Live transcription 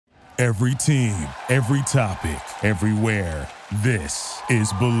Every team, every topic, everywhere. This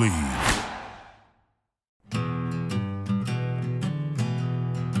is Believe.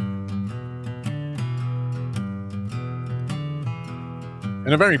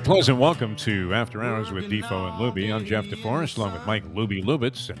 And a very pleasant welcome to After Hours with Defo and Luby. I'm Jeff DeForest, along with Mike Luby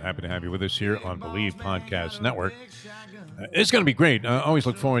Lubitz, and happy to have you with us here on Believe Podcast Network. It's going to be great. I always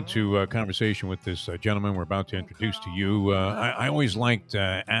look forward to a conversation with this gentleman we're about to introduce to you. I always liked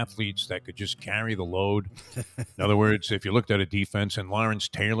athletes that could just carry the load. In other words, if you looked at a defense and Lawrence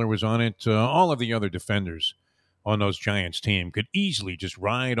Taylor was on it, all of the other defenders on those Giants team could easily just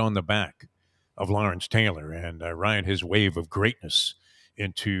ride on the back of Lawrence Taylor and ride his wave of greatness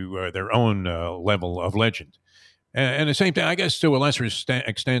into their own level of legend. And the same thing, I guess, to a lesser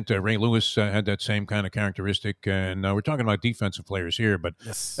extent, Ray Lewis had that same kind of characteristic. And we're talking about defensive players here, but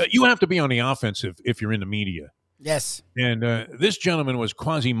Yes. You have to be on the offensive if you're in the media. Yes. And this gentleman was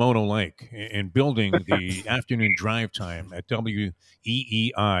Quasimodo-like in building the afternoon drive time at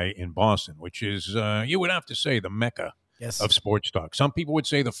WEEI in Boston, which is, you would have to say, the mecca Yes. of sports talk. Some people would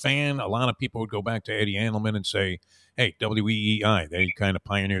say the Fan. A lot of people would go back to Eddie Andelman and say, hey, WEEI, they kind of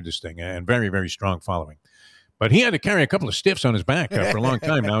pioneered this thing, and very, very strong following. But he had to carry a couple of stiffs on his back for a long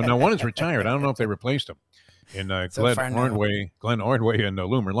time now. Now, one is retired. I don't know if they replaced him. In Glenn Ordway and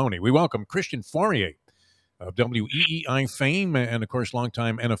Lou Merlone. We welcome Christian Fauria of WEEI fame and, of course,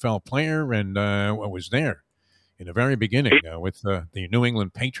 longtime NFL player, and was there in the very beginning with the New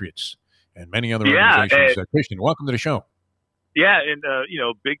England Patriots and many other organizations. Christian, welcome to the show. Yeah, and,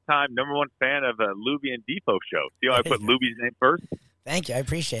 big time number one fan of Luby and Defo show. See how I put Luby's name first? Thank you. I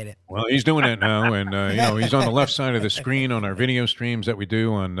appreciate it. Well, he's doing that now, and he's on the left side of the screen on our video streams that we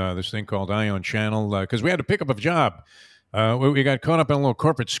do on this thing called Ion Channel, because we had to pick up a job. We got caught up in a little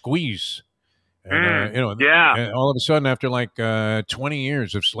corporate squeeze. And, and all of a sudden, after like 20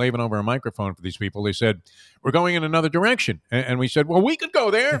 years of slaving over a microphone for these people, they said, we're going in another direction. And we said, well, we could go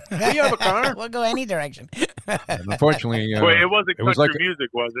there. We have a car. We'll go any direction. And unfortunately, wait, it wasn't country music,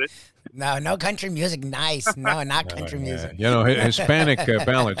 was it? No country music. Nice. No, not country music. Hispanic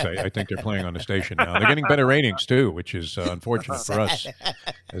ballads, I think they're playing on the station now. They're getting better ratings, too, which is unfortunate for us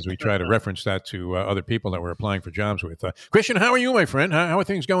as we try to reference that to other people that we're applying for jobs with. Christian, how are you, my friend? How are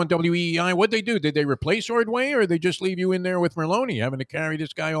things going, WEEI? What'd they do? Did they replace Ordway, or did they just leave you in there with Merlone, having to carry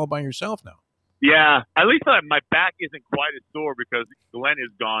this guy all by yourself now? Yeah, at least my back isn't quite as sore because Glenn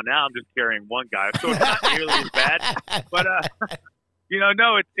is gone. Now I'm just carrying one guy, so it's not nearly as bad. But,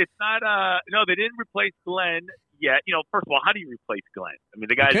 no, it's not. No, they didn't replace Glenn yet. First of all, how do you replace Glenn? I mean,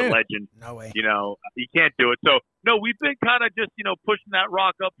 the guy's a legend. No way. You can't do it. So, no, we've been kind of just, pushing that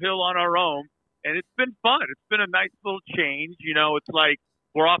rock uphill on our own, and it's been fun. It's been a nice little change. It's like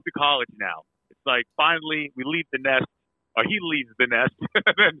we're off to college now. It's like finally we leave the nest. Or he leaves the nest,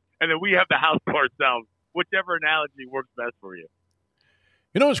 and then we have the house to ourselves. Whichever analogy works best for you.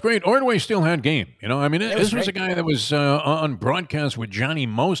 It's great. Ordway still had game. This was a guy that was on broadcast with Johnny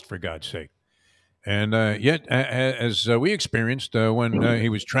Most, for God's sake. And yet, as we experienced when he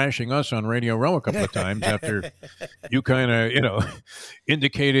was trashing us on Radio Row a couple of times after you kind of,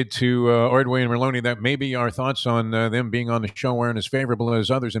 indicated to Ordway and Merlone that maybe our thoughts on them being on the show weren't as favorable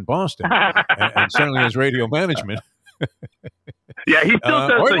as others in Boston, and certainly as radio management. Yeah, he still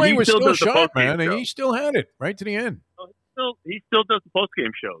does. Ordway was still does sharp, man, show. and he still had it right to the end. He still does the post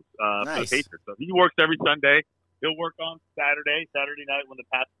game shows for the Patriots. So he works every Sunday. He'll work on Saturday night when the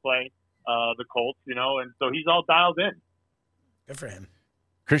Pats play the Colts. And so he's all dialed in. Good for him.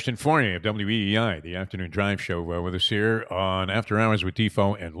 Christian Fauria of WEEI, the afternoon drive show, with us here on After Hours with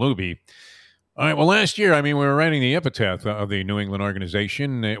Defo and Luby. All right, well, last year, we were writing the epitaph of the New England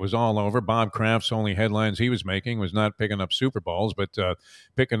organization. It was all over. Bob Kraft's only headlines he was making was not picking up Super Bowls, but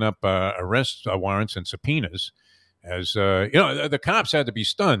picking up arrest warrants and subpoenas. As the cops had to be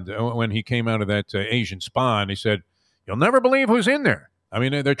stunned when he came out of that Asian spa, and he said, "You'll never believe who's in there."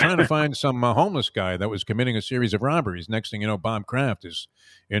 They're trying to find some homeless guy that was committing a series of robberies. Next thing you know, Bob Kraft is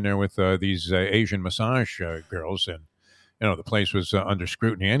in there with these Asian massage girls, and the place was under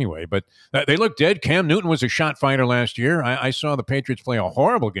scrutiny anyway. But they looked dead. Cam Newton was a shot fighter last year. I saw the Patriots play a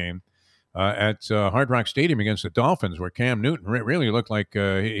horrible game at Hard Rock Stadium against the Dolphins, where Cam Newton really looked like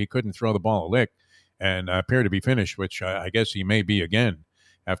he couldn't throw the ball a lick and appeared to be finished, which I guess he may be again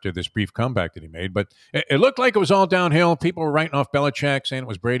after this brief comeback that he made. But it looked like it was all downhill. People were writing off Belichick, saying it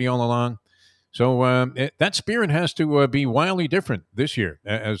was Brady all along. So that spirit has to be wildly different this year,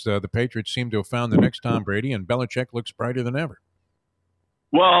 as the Patriots seem to have found the next Tom Brady, and Belichick looks brighter than ever.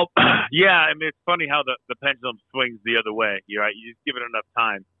 Well, yeah, it's funny how the pendulum swings the other way. You're right. You just give it enough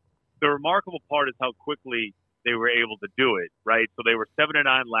time. The remarkable part is how quickly they were able to do it, right? So they were 7-9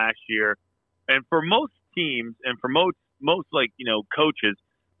 last year, and for most teams and for most coaches,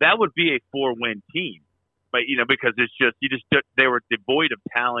 that would be a 4-win team, but because they were devoid of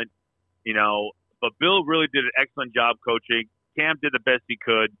talent, But Bill really did an excellent job coaching. Cam did the best he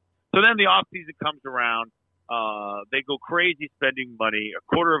could. So then the offseason comes around. They go crazy spending money,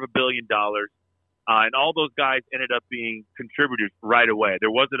 $250 million. And all those guys ended up being contributors right away. There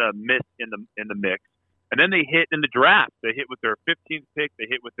wasn't a miss in the mix. And then they hit in the draft. They hit with their 15th pick. They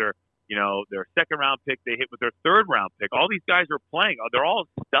hit with their second round pick. They hit with their third round pick. All these guys are playing. They're all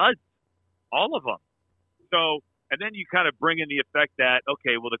studs, all of them. So, and then you kind of bring in the effect that,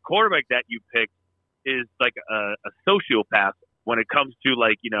 okay, well, the quarterback that you picked is like a sociopath when it comes to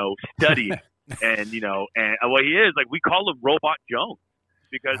studying. and what he is, we call him Robot Jones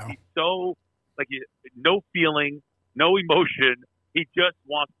because he's so no feeling, no emotion. He just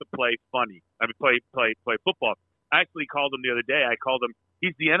wants to play funny. Play football. I actually called him the other day. I called him.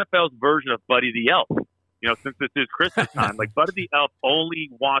 He's the NFL's version of Buddy the Elf. Since this is Christmas time, Buddy the Elf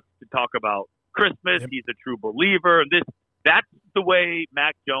only wants to talk about Christmas. Yep. He's a true believer. That's the way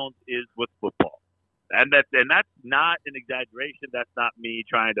Mac Jones is with football, and that's not an exaggeration. That's not me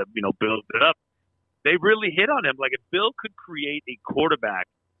trying to build it up. They really hit on him. If Bill could create a quarterback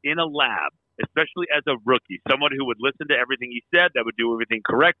in a lab, especially as a rookie, someone who would listen to everything he said, that would do everything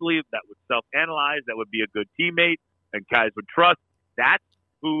correctly, that would self-analyze, that would be a good teammate, and guys would trust. That's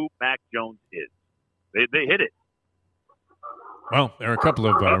who Mac Jones is. They hit it. Well, there are a couple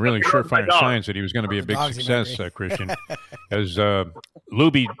of really surefire signs that he was going to be a big success, Christian. As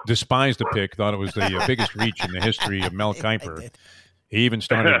Luby despised the pick, thought it was the biggest reach in the history of Mel Kiper. He even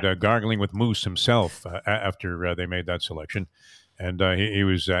started gargling with Moose himself after they made that selection. And he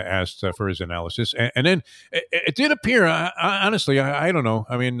was asked for his analysis. And then it did appear, honestly, I don't know.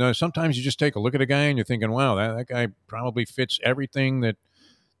 I mean, sometimes you just take a look at a guy and you're thinking, wow, that guy probably fits everything that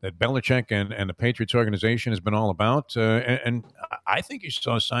Belichick and the Patriots organization has been all about. And I think you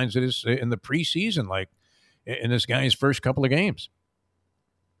saw signs of this in the preseason, in this guy's first couple of games.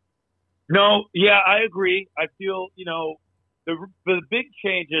 No, yeah, I agree. I feel, the big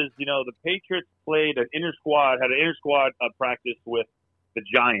changes, the Patriots had an inter squad practice with the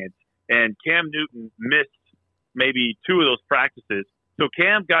Giants, and Cam Newton missed maybe 2 of those practices. So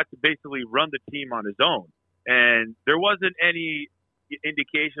Cam got to basically run the team on his own. And there wasn't any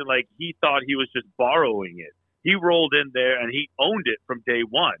indication he thought he was just borrowing it. He rolled in there and he owned it from day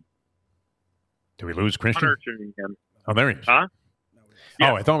one. Did we lose Christian? Nurturing him. Oh, there he is. Huh?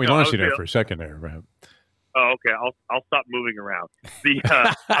 Yeah. Oh, I thought we lost you there for a second there. Oh, okay. I'll stop moving around.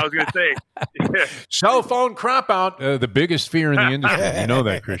 I was going to say, cell phone crop out, the biggest fear in the industry. You know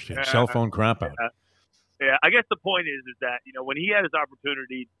that, Christian. Cell phone crop out. Yeah, I guess the point is that when he had his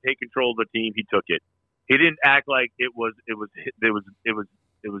opportunity to take control of the team, he took it. He didn't act like it was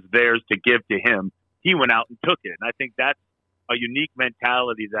theirs to give to him. He went out and took it, and I think that's a unique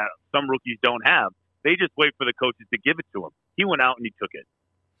mentality that some rookies don't have. They just wait for the coaches to give it to him. He went out and he took it.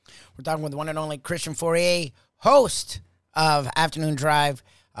 We're talking with the one and only Christian Fauria, host of Afternoon Drive.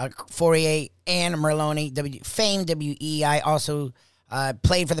 Fauria and Merloni, famed WEEI, also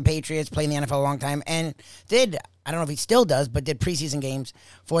played for the Patriots, played in the NFL a long time, and I don't know if he still does, but did preseason games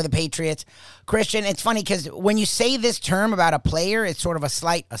for the Patriots. Christian, it's funny because when you say this term about a player, it's sort of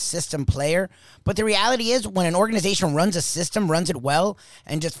a system player. But the reality is when an organization runs a system, runs it well,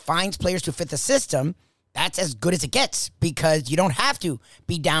 and just finds players to fit the system, that's as good as it gets because you don't have to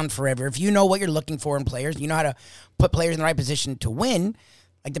be down forever. If you know what you're looking for in players, you know how to put players in the right position to win,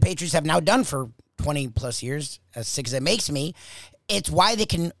 like the Patriots have now done for 20-plus years, as sick as it makes me, it's why they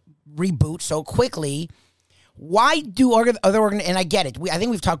can reboot so quickly. Why do other organizations, and I get it, I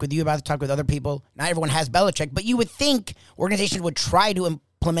think we've talked with you about it, talked with other people, not everyone has Belichick, but you would think organizations would try to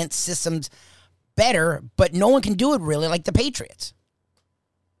implement systems better, but no one can do it really like the Patriots.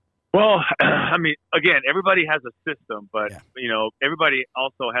 Well, I mean, again, everybody has a system, but, everybody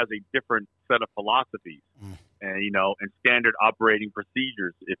also has a different set of philosophies and, and standard operating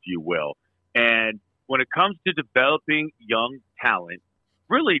procedures, if you will. And when it comes to developing young talent,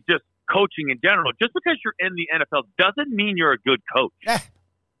 really just coaching in general, just because you're in the NFL doesn't mean you're a good coach.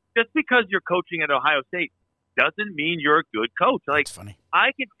 Just because you're coaching at Ohio State doesn't mean you're a good coach. That's funny.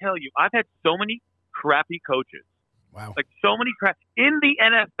 I can tell you, I've had so many crappy coaches. Wow. So many crap in the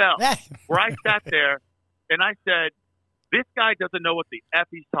NFL where I sat there and I said, this guy doesn't know what the F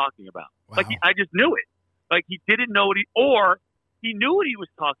he's talking about. Wow. I just knew it. He didn't know he knew what he was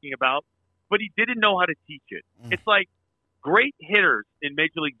talking about, but he didn't know how to teach it. It's like great hitters in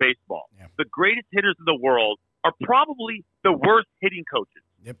Major League Baseball. Yeah. The greatest hitters in the world are probably the worst hitting coaches.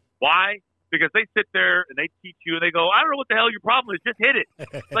 Yep. Why? because they sit there and they teach you and they go, I don't know what the hell your problem is. Just hit it.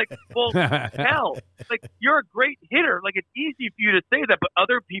 Like, well, hell, like you're a great hitter. Like it's easy for you to say that, but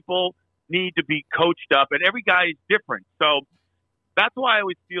other people need to be coached up, and every guy is different. So that's why I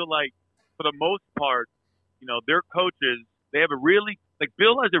always feel like, for the most part, their coaches, they have a really, like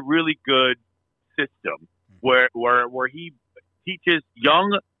Bill has a really good system where he teaches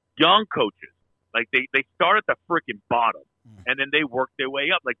young coaches. Like they start at the freaking bottom and then they work their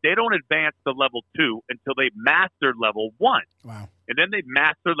way up. Like they don't advance to level 2 until they master level 1. Wow. And then they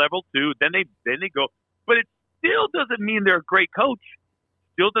master level 2. Then they go. But it still doesn't mean they're a great coach.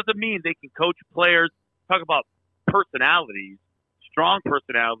 Still doesn't mean they can coach players. Talk about personalities, strong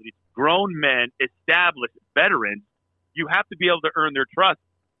personalities, grown men, established veterans. You have to be able to earn their trust,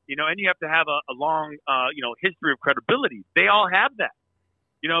 and you have to have a long, history of credibility. They all have that.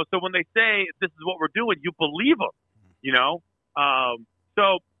 So when they say this is what we're doing, you believe them,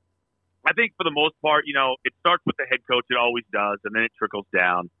 So I think for the most part, it starts with the head coach. It always does. And then it trickles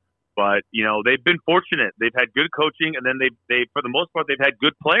down. But, they've been fortunate. They've had good coaching. And then they for the most part, they've had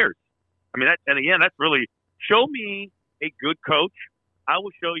good players. I mean, that's really, show me a good coach. I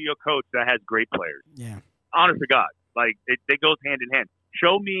will show you a coach that has great players. Yeah. Honest to God. Like, it goes hand in hand.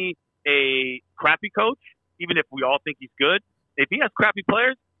 Show me a crappy coach, even if we all think he's good. If he has crappy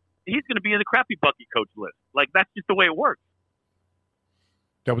players, he's going to be in the crappy bucket coach list. Like, that's just the way it works.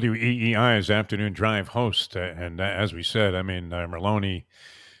 WEEI's Afternoon Drive host. And as we said, Merloni,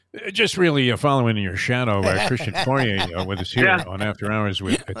 just really following in your shadow, Christian Fourier with us here on After Hours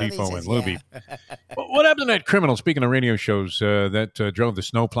with Defoe and Luby. Yeah. What happened to that criminal, speaking of radio shows, that drove the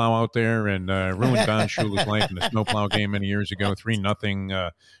snowplow out there and ruined Don Shula's life in the snowplow game many years ago,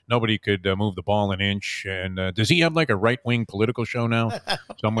 3-0. Nobody could move the ball an inch. And does he have like a right-wing political show now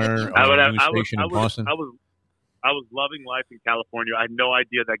somewhere on a news station in Boston? I was loving life in California. I had no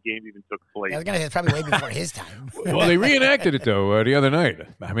idea that game even took place. I was going to say it's probably way before his time. Well, they reenacted it, though, the other night.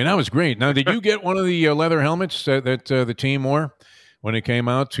 I mean, that was great. Now, did you get one of the leather helmets that the team wore when it came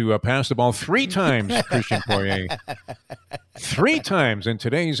out to pass the ball 3 times, Christian Fourier? 3 times in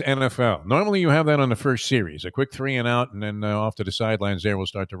today's NFL. Normally, you have that on the first series, a quick 3 and out, and then off to the sidelines there, we'll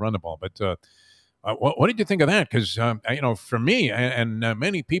start to run the ball. But what did you think of that? Because, for me and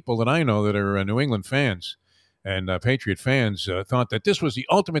many people that I know that are New England fans, and Patriot fans thought that this was the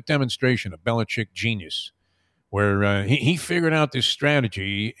ultimate demonstration of Belichick genius, where he figured out this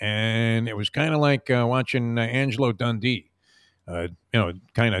strategy, and it was kind of like watching Angelo Dundee, kind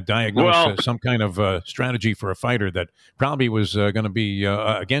of diagnose some kind of strategy for a fighter that probably was going to be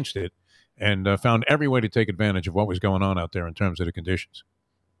against it, and found every way to take advantage of what was going on out there in terms of the conditions.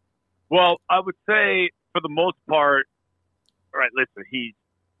 Well, I would say for the most part, all right, listen,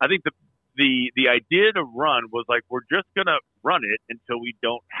 I think the idea to run was like, we're just going to run it until we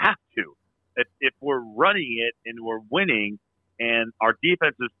don't have to. If we're running it and we're winning and our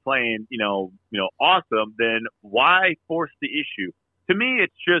defense is playing, awesome, then why force the issue? To me,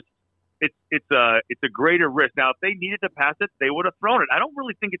 it's just, it's a greater risk. Now, if they needed to pass it, they would have thrown it. I don't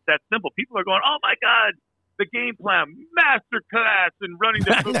really think it's that simple. People are going, oh my God, the game plan, master class in running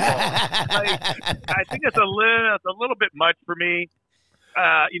the football. I think it's a little bit much for me.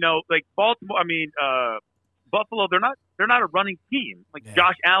 Like Baltimore, Buffalo, they're not a running team. Like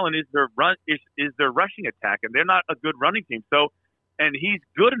Josh Allen is their rushing attack, and they're not a good running team. So, and he's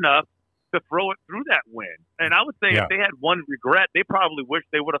good enough to throw it through that win. And I would say if they had one regret, they probably wish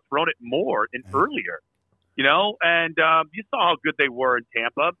they would have thrown it more and earlier. And you saw how good they were in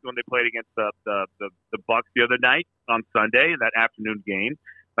Tampa when they played against the Bucs the other night on Sunday, that afternoon game.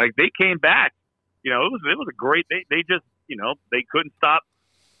 Like they came back. It was a great. They just they couldn't stop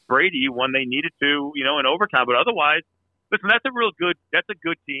Brady when they needed to, in overtime. But otherwise, listen, that's a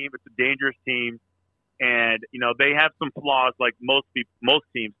good team. It's a dangerous team. And, they have some flaws like most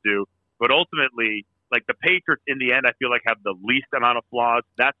teams do. But ultimately, like the Patriots in the end, I feel like have the least amount of flaws.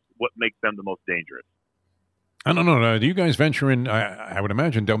 That's what makes them the most dangerous. I don't know. Do you guys venture in? I would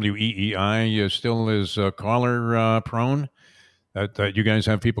imagine WEEI still is caller prone. That you guys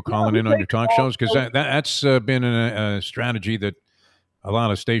have people calling in on your talk shows? Because that's been a strategy that a lot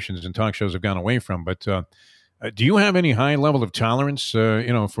of stations and talk shows have gone away from. But do you have any high level of tolerance,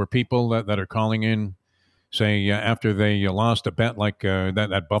 for people that are calling in, say, after they lost a bet like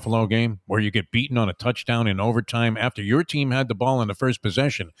that Buffalo game, where you get beaten on a touchdown in overtime after your team had the ball in the first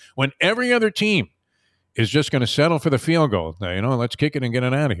possession, when every other team is just going to settle for the field goal? Let's kick it and get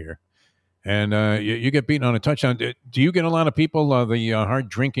it out of here. And you get beaten on a touchdown. Do you get a lot of people, the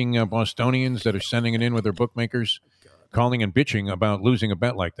hard-drinking Bostonians that are sending it in with their bookmakers, calling and bitching about losing a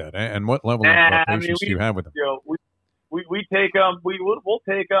bet like that? And what level of patience do you have with them? we take them. We'll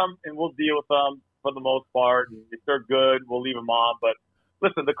take them and we'll deal with them for the most part. And if they're good, we'll leave them on. But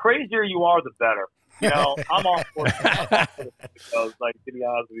listen, the crazier you are, the better. You know, I'm all for it. Like, to be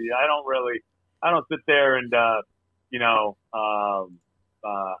honest with you, I don't sit there and I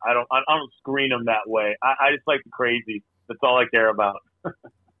don't screen them that way. I just like the crazy. That's all I care about.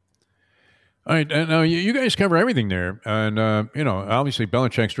 All right, now you guys cover everything there, and obviously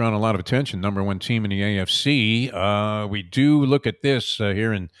Belichick's drawn a lot of attention. Number one team in the AFC. We do look at this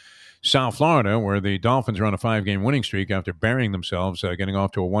here in South Florida, where the Dolphins are on a 5-game winning streak after burying themselves, getting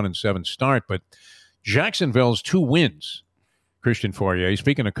off to a 1-7 start. But Jacksonville's 2 wins. Christian Fauria,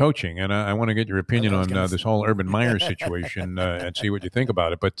 speaking of coaching, and I want to get your opinion on this whole Urban Meyer situation and see what you think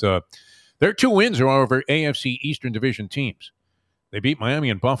about it. But their 2 wins are over AFC Eastern Division teams. They beat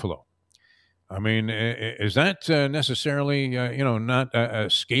Miami and Buffalo. I mean, is that necessarily, not a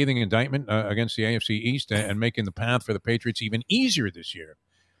scathing indictment against the AFC East and making the path for the Patriots even easier this year?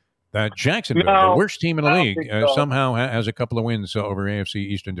 That Jacksonville, the worst team in the league, somehow has a couple of wins over AFC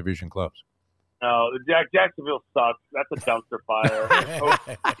Eastern Division clubs. No, Jacksonville sucks. That's a dumpster fire.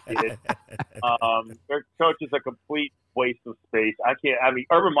 Their coach is a complete waste of space.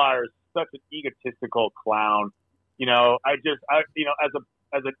 Urban Meyer is such an egotistical clown.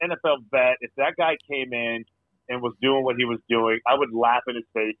 As an NFL vet, if that guy came in and was doing what he was doing, I would laugh in his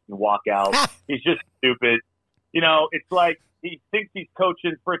face and walk out. He's just stupid. It's like he thinks he's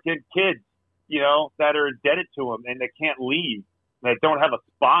coaching freaking kids, that are indebted to him and that can't leave, that don't have a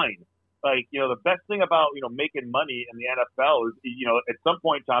spine. Like, the best thing about, making money in the NFL is, at some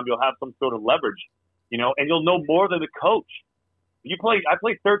point in time, you'll have some sort of leverage, and you'll know more than the coach. I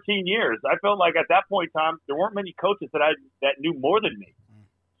played 13 years. I felt like at that point in time, there weren't many coaches that knew more than me.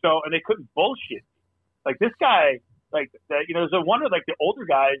 So, and they couldn't bullshit. Like this guy, like that, there's a wonder, like the older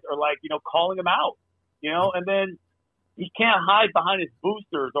guys are like, calling him out, and then he can't hide behind his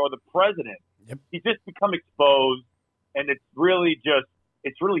boosters or the president. Yep. He's just become exposed, and it's really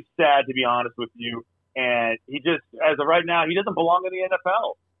sad, to be honest with you. And he just, as of right now, he doesn't belong in the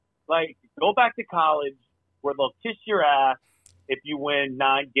NFL. Like, go back to college where they'll kiss your ass if you win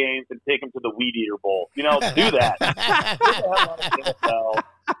 9 games and take them to the Weed Eater Bowl. Do that. Get the hell out of the NFL.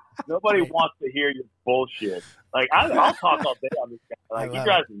 Nobody wants to hear your bullshit. Like, I'll talk all day on this guy. Like, he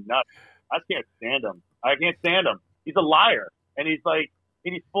drives me nuts. I can't stand him. He's a liar. And he's like,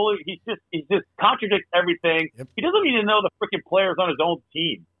 and he just contradicts everything. Yep. He doesn't even know the freaking players on his own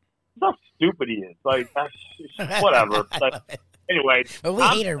team. That's how stupid he is. Like, whatever. But anyway, we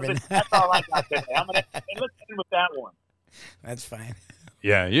hate Urban. That's all I got today. Let's end with that one. That's fine.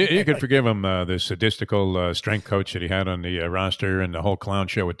 Yeah, you could forgive him the sadistical strength coach that he had on the roster and the whole clown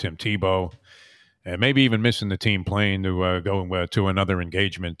show with Tim Tebow. And maybe even missing the team plane to go to another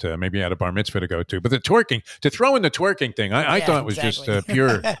engagement. Maybe he had a bar mitzvah to go to. But to throw in the twerking thing, I thought was just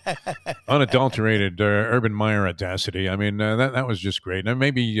pure, unadulterated Urban Meyer audacity. I mean, that was just great. And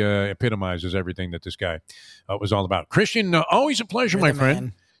maybe epitomizes everything that this guy was all about. Christian, always a pleasure, my friend.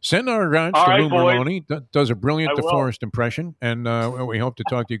 Man. Send our regards to Lou Merloni. Does a brilliant DeForest impression. And we hope to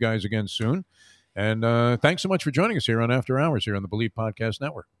talk to you guys again soon. And thanks so much for joining us here on After Hours here on the Believe Podcast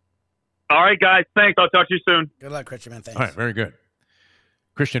Network. All right, guys. Thanks. I'll talk to you soon. Good luck, Christian, man. Thanks. All right, very good.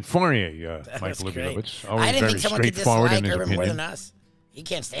 Christian Fauria, Michael Lubinowitz. Always I didn't very think someone could straightforward in dislike his Urban opinion. more than us. He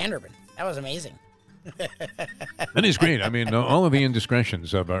can't stand Urban. That was amazing. That is great. I mean, all of the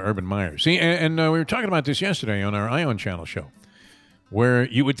indiscretions of Urban Meyer. See, and we were talking about this yesterday on our Ion Channel show, where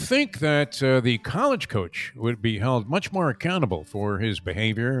you would think that the college coach would be held much more accountable for his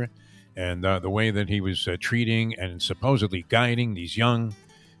behavior and the way that he was treating and supposedly guiding these young,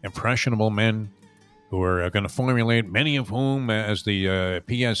 impressionable men who are going to formulate, many of whom, as the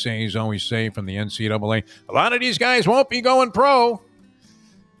PSAs always say from the NCAA, a lot of these guys won't be going pro.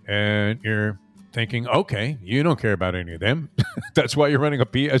 And you're thinking, okay, you don't care about any of them. That's why you're running a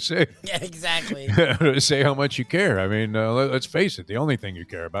PSA. Yeah, exactly. To say how much you care. I mean, let's face it, the only thing you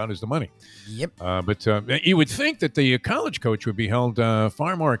care about is the money. Yep. But you would think that the college coach would be held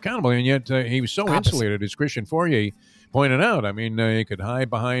far more accountable, and yet he was so insulated, as Christian Fauria pointed out. I mean, he could hide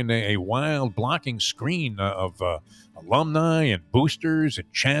behind a wild blocking screen of alumni and boosters and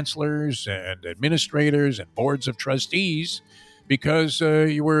chancellors and administrators and boards of trustees because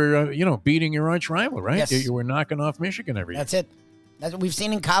you were, beating your arch rival, right? Yes. You were knocking off Michigan every year. That's it. That's what we've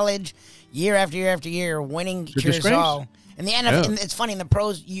seen in college, year after year after year. Winning cures all. And the NFL, and it's funny in the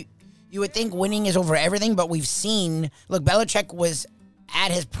pros. You would think winning is over everything, but we've seen. Look, Belichick was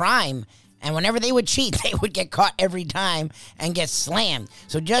at his prime. And whenever they would cheat, they would get caught every time and get slammed.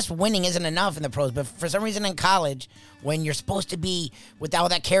 So just winning isn't enough in the pros. But for some reason in college, when you're supposed to be without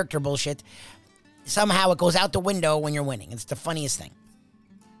that character bullshit, somehow it goes out the window when you're winning. It's the funniest thing.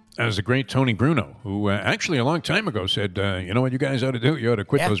 That was the great Tony Bruno, who actually a long time ago said, you know what you guys ought to do? You ought to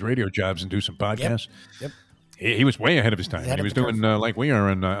quit those radio jobs and do some podcasts. Yep. He was way ahead of his time. He was doing like we are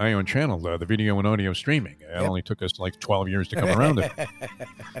on Ion Channel, the video and audio streaming. It only took us like 12 years to come around it.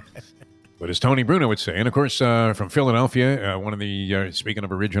 But as Tony Bruno would say, and of course from Philadelphia, one of the, speaking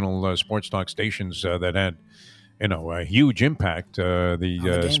of original sports talk stations that had, a huge impact,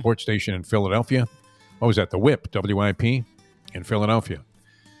 the sports station in Philadelphia. What was that? The WIP, WIP in Philadelphia.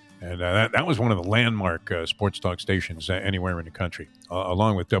 And that was one of the landmark sports talk stations anywhere in the country,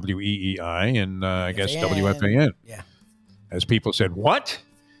 along with WEEI and I guess WFAN. Yeah. As people said, what?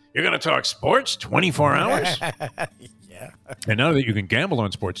 You're going to talk sports 24 hours? Yeah. And now that you can gamble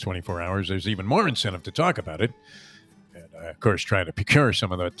on sports 24 hours, there's even more incentive to talk about it. And, of course, try to procure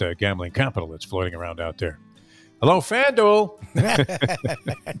some of that gambling capital that's floating around out there. Hello, FanDuel.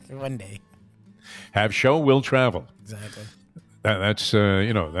 One day. Have show, will travel. Exactly. That's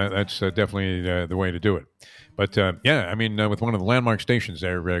that's definitely the way to do it. But with one of the landmark stations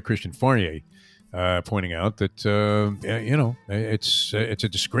there, Christian Fourier, pointing out that it's a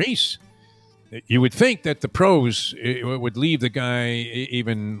disgrace. You would think that the pros would leave the guy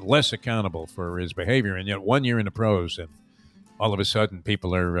even less accountable for his behavior, and yet 1 year in the pros, and all of a sudden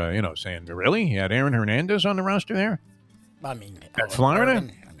people are saying, "Really? He had Aaron Hernandez on the roster there? I mean, at Florida."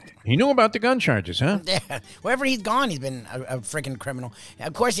 He knew about the gun charges, huh? Yeah. Wherever he's gone, he's been a freaking criminal.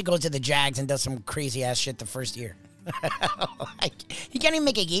 Of course, he goes to the Jags and does some crazy-ass shit the first year. He can't even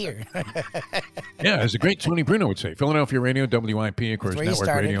make a year. Yeah, as the great Tony Bruno would say, Philadelphia radio, WIP, of course, network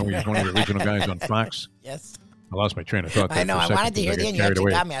radio. He was one of the original guys on Fox. Yes. I lost my train of thought. I know. I wanted to hear the end. You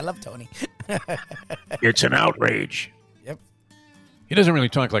actually got me. I love Tony. It's an outrage. Yep. He doesn't really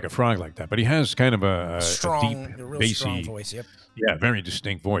talk like a frog like that, but he has kind of a strong, deep, real bassy, strong voice. Yep. Yeah, very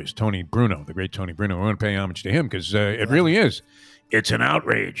distinct voice. Tony Bruno, the great Tony Bruno. I want to pay homage to him because it really is. It's an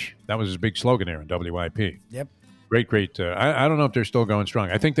outrage. That was his big slogan there in WIP. Yep. Great. I don't know if they're still going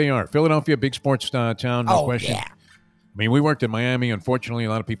strong. I think they are. Philadelphia, big sports town, no question. Yeah. I mean, we worked in Miami. Unfortunately, a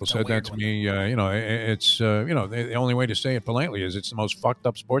lot of people said that to me. It's the only way to say it politely is it's the most fucked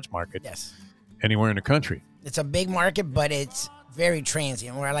up sports market anywhere in the country. It's a big market, but it's very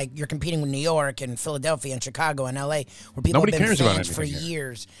transient. Where like you're competing with New York and Philadelphia and Chicago and LA, where people Nobody have been cares about fans for anything here.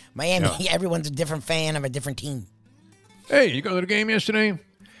 years. Miami, everyone's a different fan of a different team. Hey, you go to the game yesterday?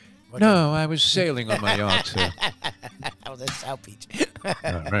 No, I was sailing on my yacht. I was at South Beach. All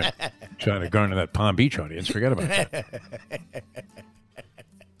right. Trying to garner that Palm Beach audience. Forget about that.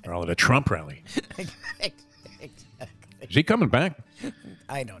 They're all at a Trump rally. Exactly. Is he coming back?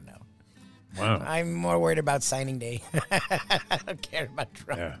 I don't know. Wow. I'm more worried about signing day. I don't care about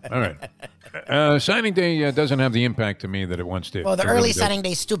Trump. Yeah. All right. Signing day doesn't have the impact to me that it once did. Well, the early signing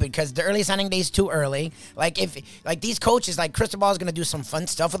day is stupid because the early signing day is too early. Like these coaches, like Cristobal is going to do some fun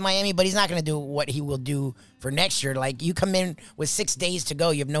stuff with Miami, but he's not going to do what he will do for next year. Like you come in with 6 days to go,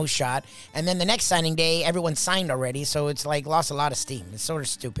 you have no shot, and then the next signing day, everyone's signed already, so it's like lost a lot of steam. It's sort of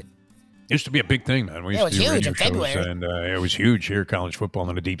stupid. It used to be a big thing, man. We used it was to do huge radio in February, shows, and it was huge here. College football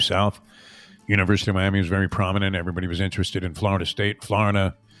in the Deep South. University of Miami was very prominent. Everybody was interested in Florida State,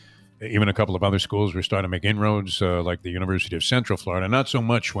 Florida. Even a couple of other schools were starting to make inroads, like the University of Central Florida. Not so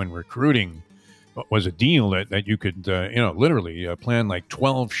much when recruiting was a deal that you could, literally plan like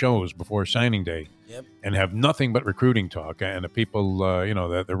 12 shows before signing day and have nothing but recruiting talk. And the people,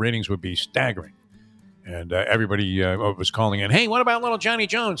 the ratings would be staggering. And everybody was calling in, hey, what about little Johnny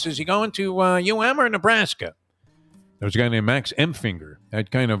Jones? Is he going to UM or Nebraska? There was a guy named Max Empfinger, had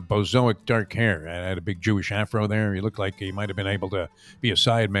kind of bozoic dark hair, had a big Jewish afro there. He looked like he might have been able to be a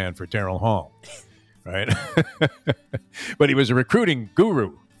sideman for Darrell Hall, right? But he was a recruiting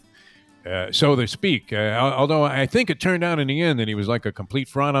guru, so to speak. Although I think it turned out in the end that he was like a complete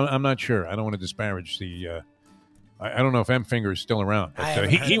fraud. I'm not sure. I don't want to disparage the I don't know if Empfinger is still around. But,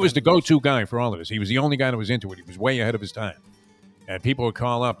 he was the go-to guy for all of this. He was the only guy that was into it. He was way ahead of his time. And people would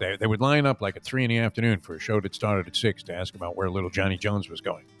call up. They would line up like at 3 PM for a show that started at 6 to ask about where little Johnny Jones was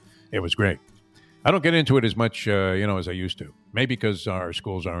going. It was great. I don't get into it as much, as I used to. Maybe because our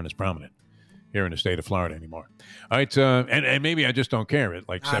schools aren't as prominent here in the state of Florida anymore. All right, and maybe I just don't care at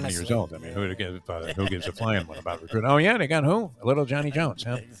like 70 years old. I mean, who gives a flying one about recruiting? Oh, yeah, they got who? A little Johnny Jones,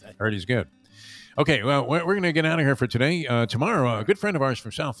 huh? Heard he's good. Okay, well, we're going to get out of here for today. Tomorrow, a good friend of ours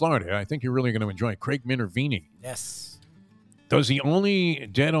from South Florida, I think you're really going to enjoy, Craig Minervini. Yes. Does the only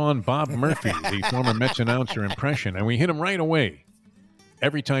dead-on Bob Murphy, the former Mets announcer impression, and we hit him right away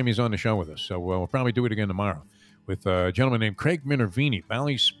every time he's on the show with us. So we'll probably do it again tomorrow with a gentleman named Craig Minervini,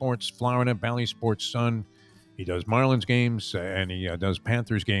 Bally Sports Florida, Bally Sports Sun. He does Marlins games and he does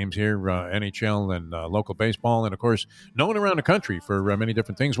Panthers games here, NHL and local baseball. And, of course, known around the country for many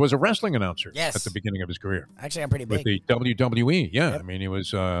different things, was a wrestling announcer at the beginning of his career. Actually, I'm pretty big. With the WWE, yeah. Yep. I mean, he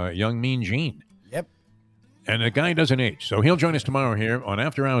was Young Mean Gene. Yep. And the guy doesn't age. So he'll join us tomorrow here on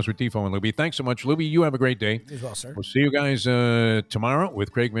After Hours with Tifo and Luby. Thanks so much, Luby. You have a great day. You as well, sir. We'll see you guys tomorrow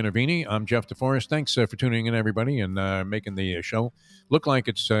with Craig Minervini. I'm Jeff DeForest. Thanks for tuning in, everybody, and making the show look like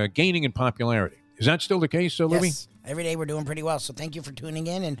it's gaining in popularity. Is that still the case, Luby? Yes. Every day we're doing pretty well. So thank you for tuning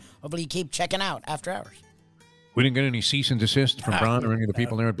in, and hopefully you keep checking out After Hours. We didn't get any cease and desist from Braun or any of the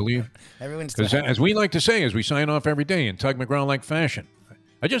people there at Believe. Everyone's because, as we like to say as we sign off every day in Tug McGraw-like fashion,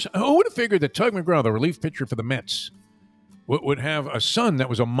 who would have figured that Tug McGraw, the relief pitcher for the Mets, would have a son that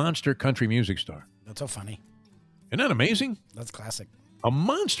was a monster country music star? That's so funny. Isn't that amazing? That's classic. A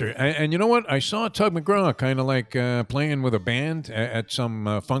monster. And you know what? I saw Tug McGraw kind of like playing with a band at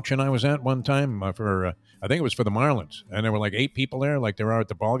some function I was at one time for, I think it was for the Marlins. And there were like 8 people there, like there are at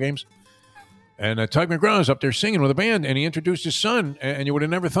the ball games. And Tug McGraw is up there singing with a band, and he introduced his son. And you would have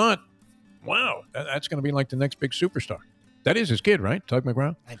never thought, wow, that's going to be like the next big superstar. That is his kid, right? Tug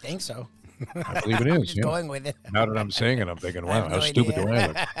McGraw? I think so. I believe it is. Just going with it. Now that I'm saying it, I'm thinking, wow, how no stupid idea. do I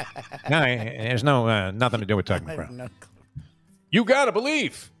look? No, there's nothing to do with Tug I have McGraw. no clue. You got to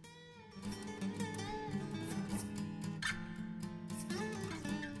believe.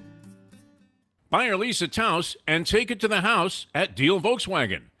 Buy or lease a Taos and take it to the house at Deal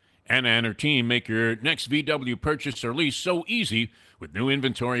Volkswagen. Anna and her team make your next VW purchase or lease so easy with new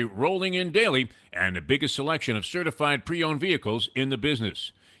inventory rolling in daily and the biggest selection of certified pre-owned vehicles in the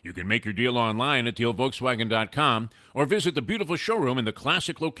business. You can make your deal online at dealvolkswagen.com or visit the beautiful showroom in the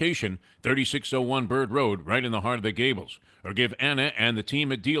classic location, 3601 Bird Road, right in the heart of the Gables. Or give Anna and the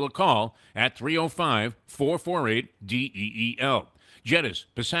team at Deal a call at 305-448-DEEL. Jettas,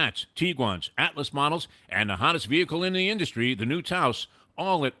 Passats, Tiguans, Atlas models, and the hottest vehicle in the industry, the new Taos,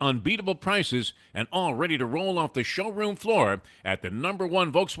 all at unbeatable prices and all ready to roll off the showroom floor at the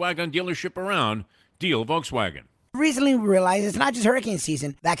 #1 Volkswagen dealership around, Deal Volkswagen. Recently, we realized it's not just hurricane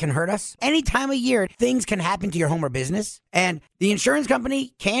season that can hurt us. Any time of year, things can happen to your home or business. And the insurance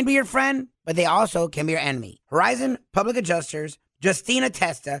company can be your friend, but they also can be your enemy. Horizon Public Adjusters, Justina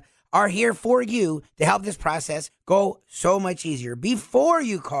Testa, are here for you to help this process go so much easier. Before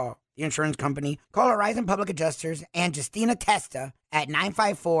you call the insurance company, call Horizon Public Adjusters and Justina Testa at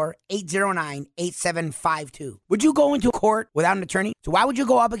 954-809-8752. Would you go into court without an attorney? So why would you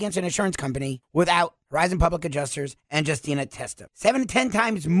go up against an insurance company without Horizon Public Adjusters and Justina Testa? 7 to 10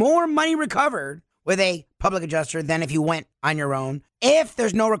 times more money recovered with a public adjuster than if you went on your own. If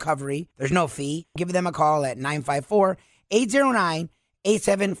there's no recovery, there's no fee. Give them a call at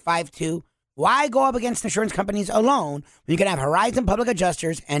 954-809-8752. Why go up against insurance companies alone when you can have Horizon Public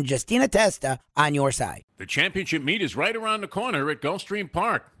Adjusters and Justina Testa on your side? The championship meet is right around the corner at Gulfstream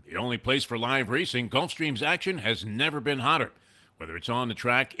Park. The only place for live racing, Gulfstream's action has never been hotter. Whether it's on the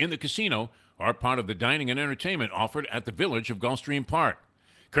track, in the casino, or part of the dining and entertainment offered at the Village of Gulfstream Park.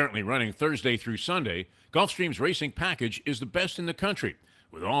 Currently running Thursday through Sunday, Gulfstream's racing package is the best in the country,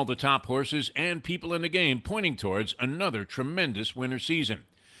 with all the top horses and people in the game pointing towards another tremendous winter season.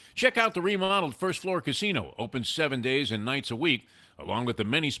 Check out the remodeled First Floor Casino, open 7 days and nights a week, along with the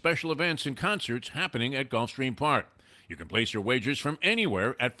many special events and concerts happening at Gulfstream Park. You can place your wagers from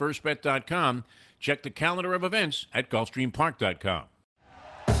anywhere at firstbet.com. Check the calendar of events at gulfstreampark.com.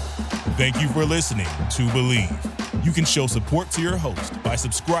 Thank you for listening to Believe. You can show support to your host by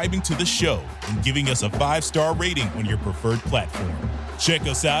subscribing to the show and giving us a 5-star rating on your preferred platform. Check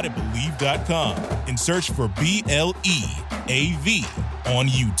us out at Believe.com and search for BLEAV on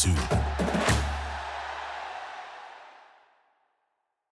YouTube.